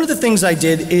one of the things I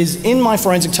did is in my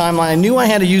forensic timeline, I knew I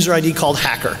had a user ID called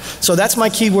hacker. So that's my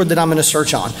keyword that I'm going to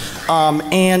search on.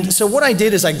 And so what I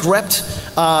did is I grepped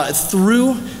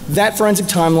through that forensic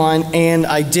timeline and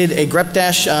I did a grep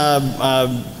dash,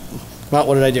 well,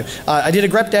 what did I do? I did a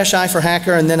grep-i for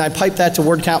hacker and then I piped that to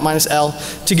word count minus L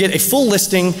to get a full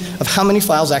listing of how many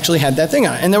files actually had that thing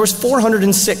on it. And there was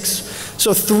 406.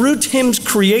 So through Tim's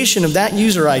creation of that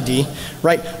user ID,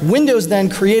 right, Windows then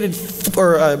created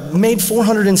or made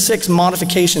 406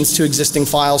 modifications to existing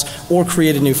files or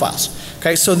created new files.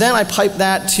 Okay, so then I piped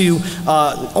that to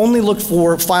only look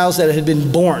for files that had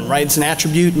been born, right? It's an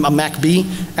attribute, a MAC-B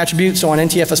attribute. So on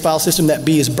NTFS file system, that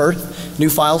B is birth,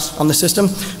 new files on the system.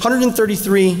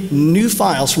 133 new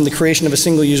files from the creation of a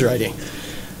single user ID.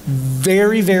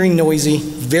 Very, very noisy,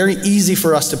 very easy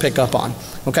for us to pick up on.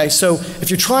 Okay, so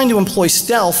if you're trying to employ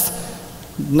stealth,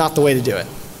 not the way to do it.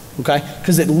 Okay,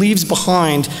 because it leaves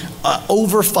behind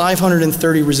over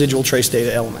 530 residual trace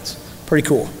data elements. Pretty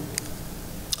cool.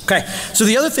 Okay, so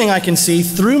the other thing I can see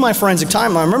through my forensic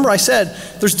timeline, remember I said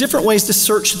there's different ways to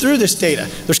search through this data.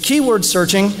 There's keyword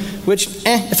searching, which,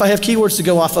 if I have keywords to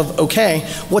go off of, okay.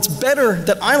 What's better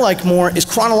that I like more is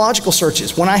chronological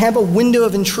searches. When I have a window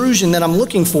of intrusion that I'm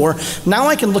looking for, now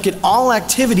I can look at all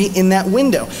activity in that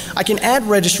window. I can add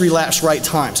registry lapse write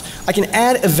times. I can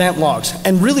add event logs.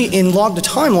 And really in log to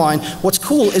timeline, what's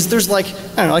cool is there's like,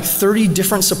 I don't know, like 30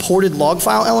 different supported log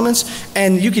file elements,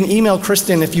 and you can email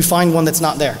Kristen if you find one that's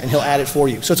not there, and he'll add it for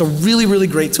you. So it's a really, really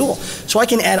great tool. So I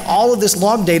can add all of this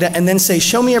log data and then say,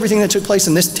 show me everything that took place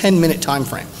in this 10-minute time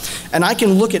frame. And I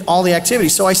can look at all the activity.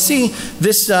 So I see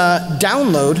this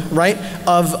download, right,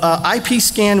 of IP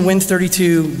scan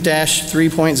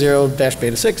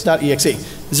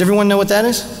win32-3.0-beta6.exe. Does everyone know what that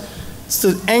is? It's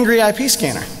the angry IP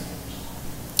scanner.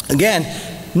 Again,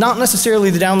 not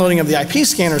necessarily the downloading of the IP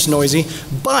scanner is noisy,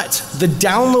 but the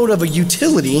download of a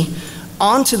utility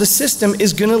onto the system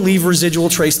is going to leave residual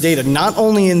trace data, not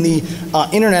only in the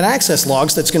internet access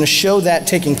logs that's going to show that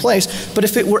taking place, but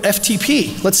if it were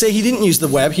FTP, let's say he didn't use the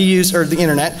web, he used, or the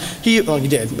internet, well he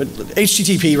did, but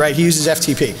HTTP, right, he uses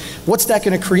FTP. What's that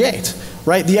going to create?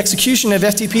 Right, the execution of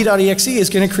ftp.exe is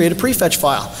going to create a prefetch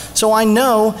file. So I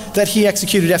know that he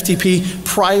executed FTP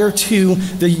prior to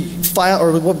the file,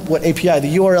 or what API,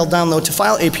 the URL download to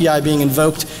file API being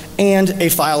invoked and a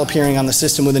file appearing on the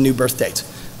system with a new birth date.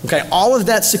 Okay, all of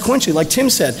that sequentially, like Tim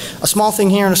said, a small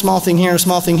thing here and a small thing here and a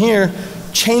small thing here,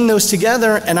 chain those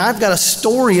together and I've got a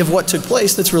story of what took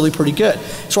place that's really pretty good.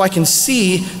 So I can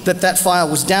see that that file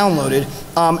was downloaded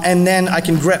and then I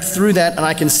can grep through that and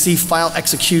I can see file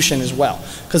execution as well.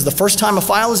 Because the first time a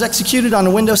file is executed on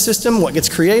a Windows system, what gets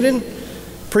created?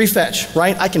 Prefetch,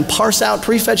 right? I can parse out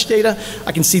prefetch data.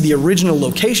 I can see the original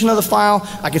location of the file.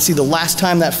 I can see the last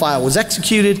time that file was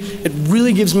executed. It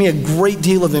really gives me a great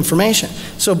deal of information.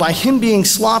 So by him being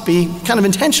sloppy, kind of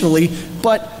intentionally,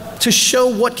 but to show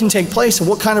what can take place and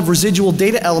what kind of residual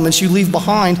data elements you leave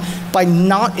behind by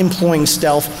not employing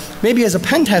stealth, maybe as a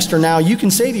pen tester now, you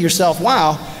can say to yourself,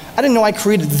 wow, I didn't know I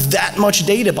created that much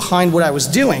data behind what I was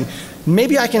doing.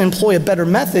 Maybe I can employ a better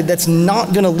method that's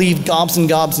not going to leave gobs and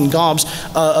gobs and gobs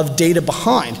of data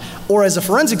behind. Or as a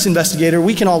forensics investigator,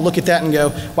 we can all look at that and go,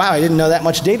 wow, I didn't know that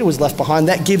much data was left behind.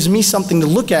 That gives me something to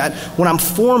look at when I'm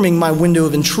forming my window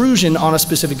of intrusion on a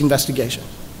specific investigation.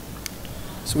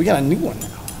 So we got a new one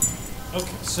now.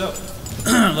 Okay, so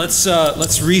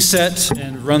let's reset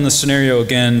and run the scenario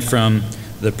again from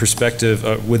the perspective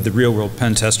with the real world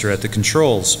pen tester at the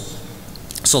controls.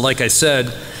 So like I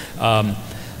said,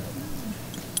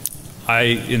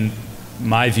 in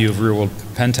my view of real world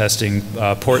pen testing,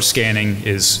 port scanning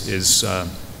is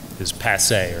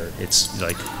passe, or it's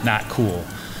like not cool.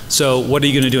 So what are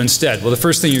you going to do instead? Well, the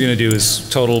first thing you're going to do is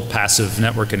total passive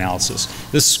network analysis.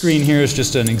 This screen here is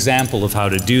just an example of how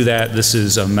to do that. This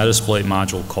is a Metasploit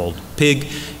module called PIG.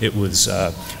 It was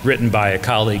written by a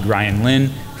colleague, Ryan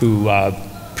Lin, who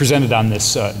presented on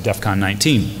this DEFCON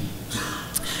 19.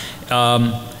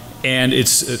 And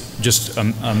it's just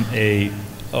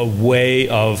a way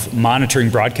of monitoring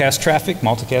broadcast traffic,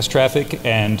 multicast traffic,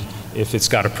 and if it's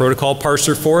got a protocol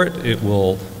parser for it, it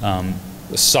will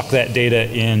suck that data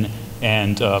in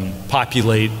and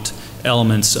populate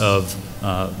elements of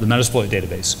the Metasploit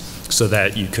database, so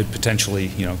that you could potentially,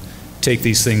 take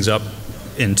these things up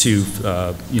into,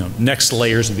 next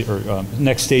layers of the, or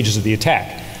next stages of the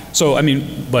attack. So, I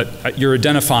mean, but you're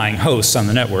identifying hosts on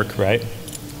the network, right?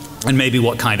 And maybe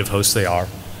what kind of hosts they are.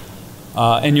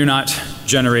 And you're not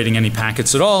generating any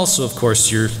packets at all, so of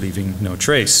course you're leaving no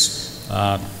trace.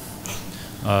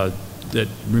 That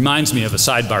reminds me of a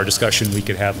sidebar discussion we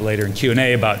could have later in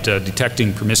Q&A about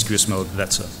detecting promiscuous mode.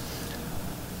 That's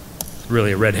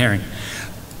really a red herring.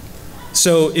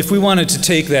 So if we wanted to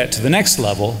take that to the next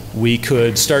level, we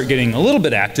could start getting a little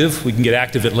bit active. We can get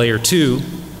active at layer 2,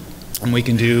 and we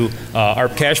can do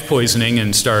ARP cache poisoning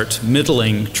and start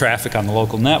middling traffic on the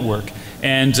local network.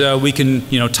 And we can,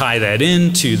 tie that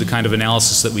into the kind of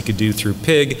analysis that we could do through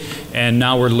PIG. And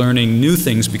now we're learning new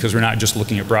things because we're not just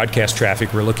looking at broadcast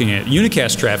traffic, we're looking at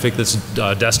unicast traffic that's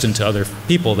destined to other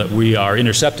people that we are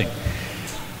intercepting.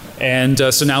 And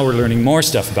so now we're learning more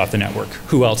stuff about the network.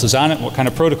 Who else is on it? What kind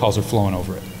of protocols are flowing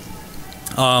over it?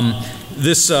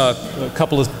 This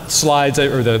couple of slides,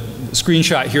 or the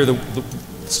screenshot here, the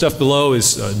stuff below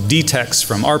is detects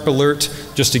from ARP alert,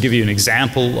 just to give you an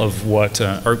example of what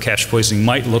ARP cache poisoning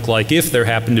might look like if there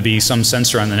happened to be some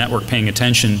sensor on the network paying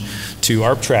attention to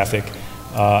ARP traffic.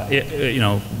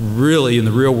 Really in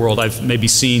the real world, I've maybe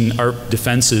seen ARP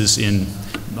defenses in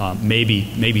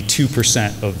maybe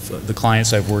 2% of the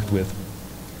clients I've worked with.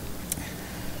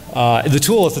 The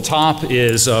tool at the top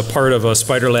is part of a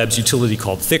SPIDERLABS utility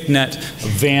called ThickNet.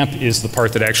 VAMP is the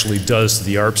part that actually does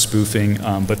the ARP spoofing,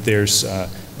 but there's the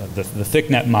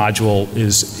ThickNet module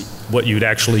is what you would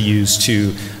actually use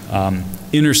to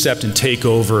intercept and take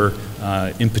over,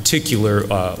 in particular,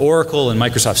 Oracle and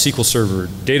Microsoft SQL Server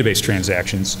database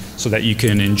transactions so that you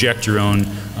can inject your own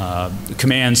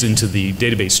commands into the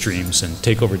database streams and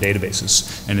take over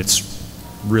databases. And it's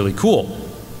really cool.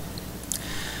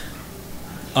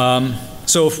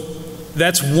 So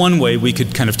that's one way we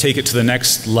could kind of take it to the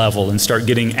next level and start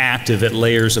getting active at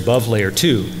layers above layer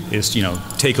 2 is, you know,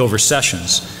 take over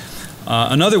sessions.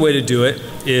 Another way to do it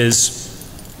is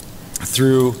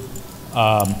through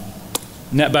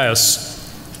NetBIOS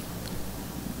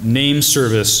name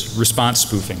service response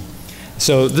spoofing.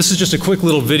 So this is just a quick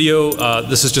little video.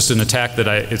 This is just an attack that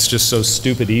it's just so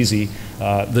stupid easy.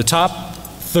 The top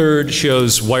third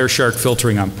shows Wireshark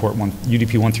filtering on port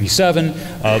UDP 137.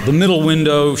 The middle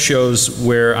window shows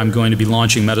where I'm going to be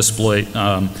launching Metasploit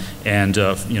and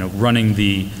you know, running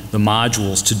the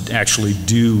modules to actually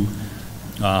do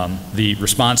the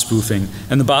response spoofing.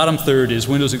 And the bottom third is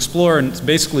Windows Explorer, and it's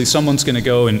basically someone's going to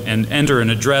go and enter an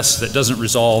address that doesn't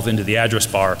resolve into the address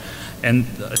bar. And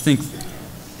I think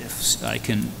if I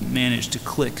can manage to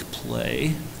click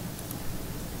play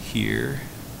here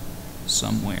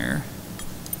somewhere.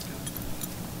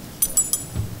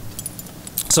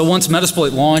 So once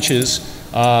Metasploit launches,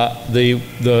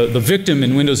 the victim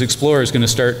in Windows Explorer is going to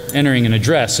start entering an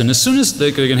address. And as soon as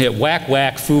they're going to hit whack,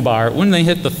 whack, foobar, when they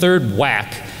hit the third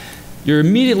whack, you're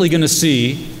immediately going to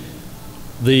see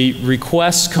the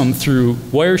requests come through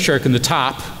Wireshark in the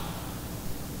top.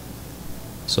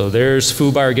 So there's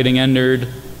foobar getting entered,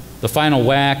 the final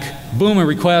whack, boom, a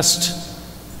request,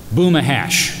 boom, a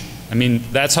hash. I mean,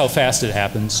 that's how fast it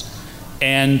happens.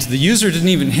 And the user didn't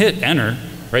even hit enter.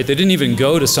 Right? They didn't even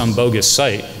go to some bogus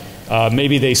site.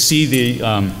 Maybe they see the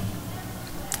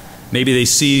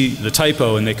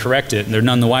typo and they correct it and they're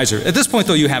none the wiser. At this point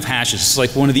though, you have hashes. It's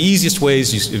like one of the easiest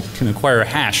ways you can acquire a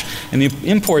hash. And the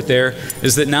import there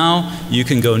is that now you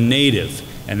can go native,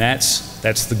 and that's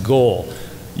the goal.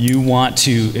 You want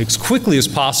to, as quickly as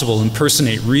possible,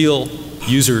 impersonate real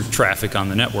user traffic on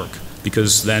the network,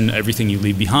 because then everything you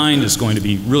leave behind is going to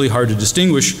be really hard to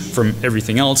distinguish from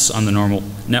everything else on the normal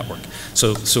network.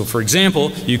 So for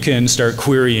example, you can start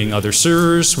querying other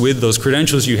servers with those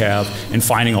credentials you have and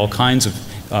finding all kinds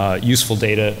of useful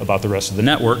data about the rest of the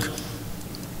network.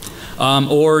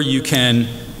 Or you can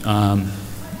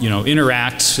you know,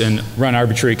 interact and run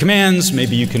arbitrary commands.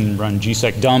 Maybe you can run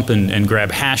gsec dump and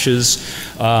grab hashes.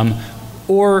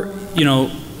 Or, you know,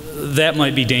 that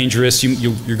might be dangerous.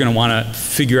 You're going to want to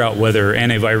figure out whether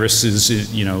antivirus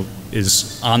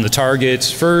is on the target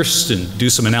first and do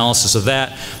some analysis of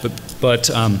that. But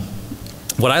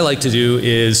what I like to do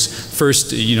is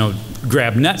first, you know,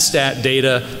 grab netstat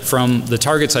data from the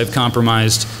targets I've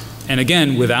compromised. And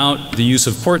again, without the use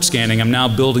of port scanning, I'm now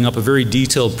building up a very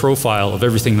detailed profile of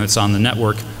everything that's on the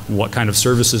network, what kind of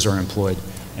services are employed,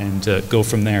 and go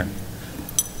from there.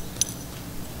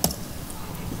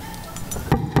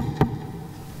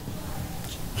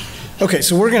 Okay,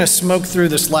 so we're going to smoke through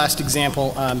this last example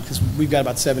because we've got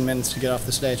about 7 minutes to get off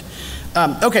the stage.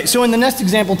 Okay, so in the next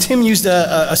example, Tim used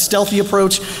a stealthy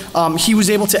approach. He was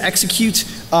able to execute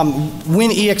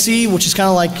WinExe, which is kind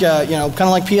of like you know, kind of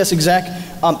like PSExec.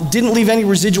 Didn't leave any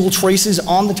residual traces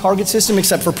on the target system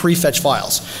except for prefetch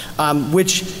files,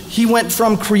 which he went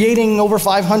from creating over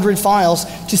 500 files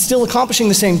to still accomplishing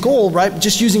the same goal, right?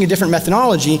 Just using a different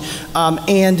methodology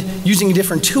and using a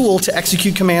different tool to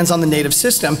execute commands on the native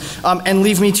system and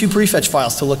leave me 2 prefetch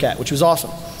files to look at, which was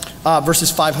awesome. Versus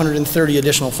 530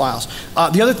 additional files.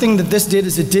 The other thing that this did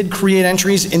is it did create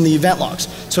entries in the event logs.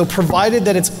 So provided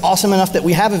that it's awesome enough that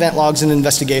we have event logs in an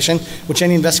investigation, which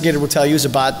any investigator will tell you is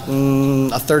about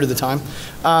a third of the time,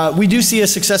 we do see a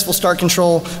successful start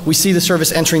control, we see the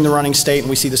service entering the running state, and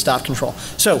we see the stop control.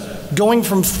 So going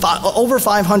from over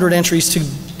 500 entries to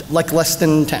like less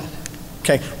than 10.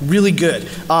 Okay, really good.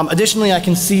 Additionally, I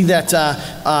can see that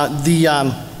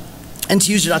the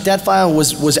NTuser.dat file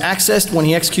was accessed when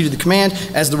he executed the command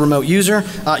as the remote user.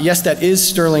 Yes, that is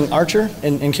Sterling Archer,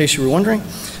 in case you were wondering.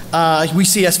 We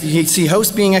see SVC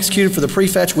host being executed for the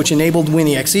prefetch, which enabled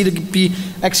WinExe to be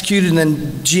executed, and then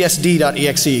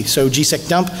gsd.exe. So gsec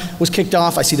dump was kicked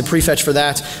off. I see the prefetch for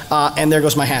that, and there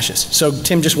goes my hashes. So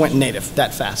Tim just went native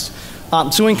that fast.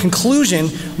 So in conclusion,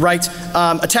 right,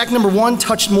 attack number 1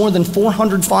 touched more than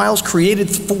 400 files, created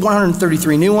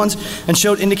 133 new ones, and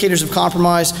showed indicators of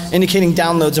compromise, indicating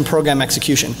downloads and program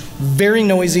execution. Very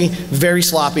noisy, very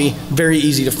sloppy, very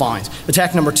easy to find.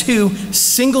 Attack number 2,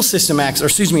 single system access, or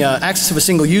excuse me, access of a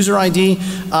single user ID,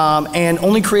 and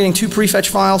only creating 2 prefetch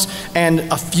files, and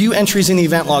a few entries in the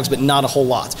event logs, but not a whole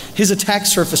lot. His attack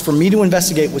surface for me to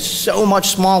investigate was so much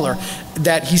smaller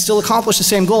that he still accomplished the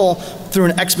same goal through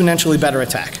an exponentially better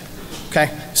attack.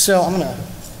 Okay, so I'm gonna.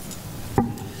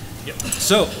 Yep.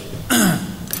 So,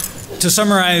 to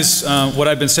summarize what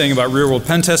I've been saying about real-world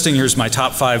pen testing, here's my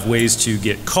top 5 ways to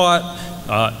get caught.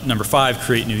 Number 5,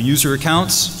 create new user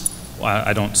accounts.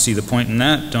 I don't see the point in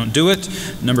that. Don't do it.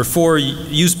 Number 4,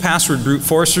 use password brute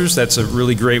forcers. That's a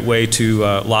really great way to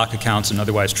lock accounts and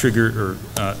otherwise trigger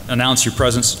or announce your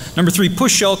presence. Number 3,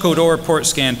 push shellcode or port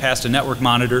scan past a network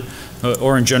monitor,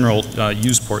 or in general,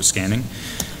 use port scanning.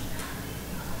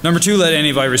 Number 2, let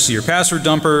antivirus see your password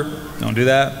dumper. Don't do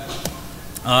that.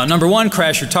 Number 1,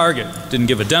 crash your target. Didn't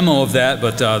give a demo of that,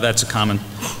 but that's a common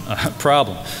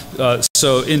problem.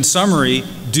 So in summary,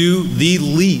 do the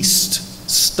least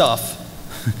stuff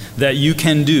that you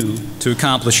can do to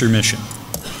accomplish your mission.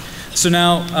 So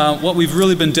now what we've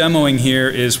really been demoing here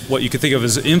is what you could think of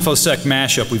as an InfoSec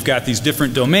mashup. We've got these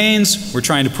different domains, we're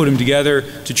trying to put them together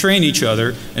to train each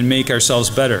other and make ourselves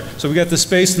better. So we've got this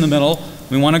space in the middle,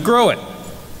 we want to grow it.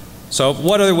 So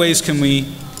what other ways can we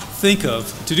think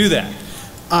of to do that?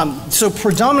 So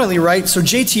predominantly, right, so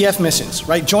JTF missions,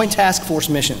 right, Joint Task Force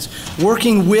missions,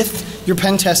 working with your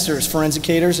pen testers,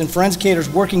 forensicators, and forensicators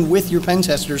working with your pen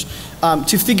testers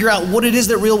to figure out what it is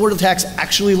that real-world attacks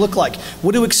actually look like.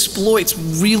 What do exploits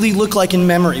really look like in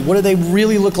memory? What do they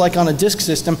really look like on a disk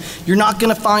system? You're not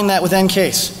going to find that with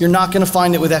NCASE. You're not going to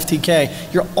find it with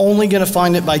FTK. You're only going to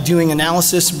find it by doing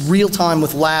analysis real-time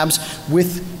with labs,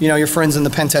 with your friends in the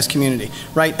pen test community,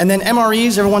 right? And then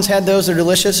MREs, everyone's had those. They're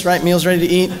delicious, right? Meals ready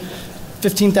to eat.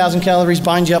 15,000 calories,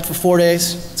 bind you up for 4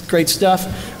 days. It's great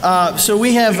stuff. So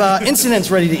we have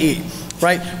incidents ready to eat,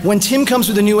 right? When Tim comes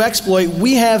with a new exploit,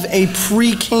 we have a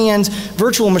pre-canned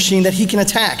virtual machine that he can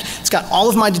attack. It's got all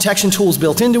of my detection tools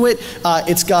built into it.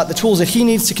 It's got the tools that he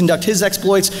needs to conduct his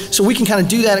exploits. So we can kind of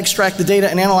do that, extract the data,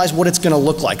 and analyze what it's going to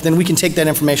look like. Then we can take that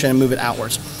information and move it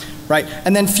outwards. Right?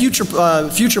 And then future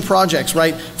projects,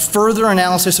 right? Further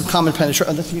analysis of common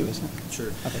penetration. That's you, isn't it?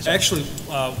 Sure. Okay, actually,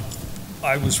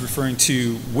 I was referring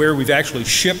to where we've actually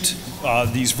shipped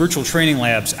these virtual training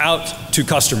labs out to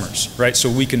customers, right? So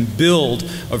we can build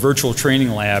a virtual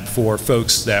training lab for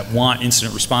folks that want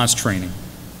incident response training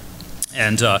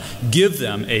and give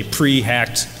them a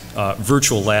pre-hacked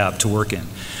virtual lab to work in.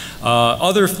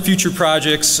 Other future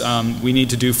projects, we need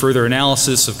to do further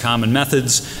analysis of common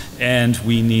methods, and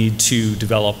we need to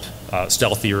develop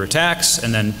stealthier attacks,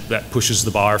 and then that pushes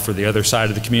the bar for the other side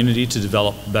of the community to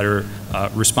develop better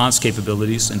response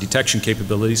capabilities and detection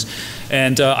capabilities.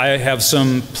 And I have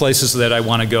some places that I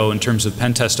want to go in terms of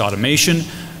pen test automation,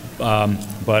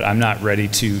 but I'm not ready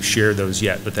to share those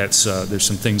yet, but that's, there's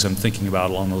some things I'm thinking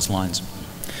about along those lines.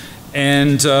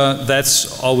 And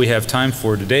that's all we have time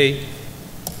for today.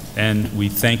 And we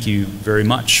thank you very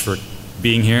much for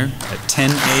being here at 10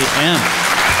 a.m.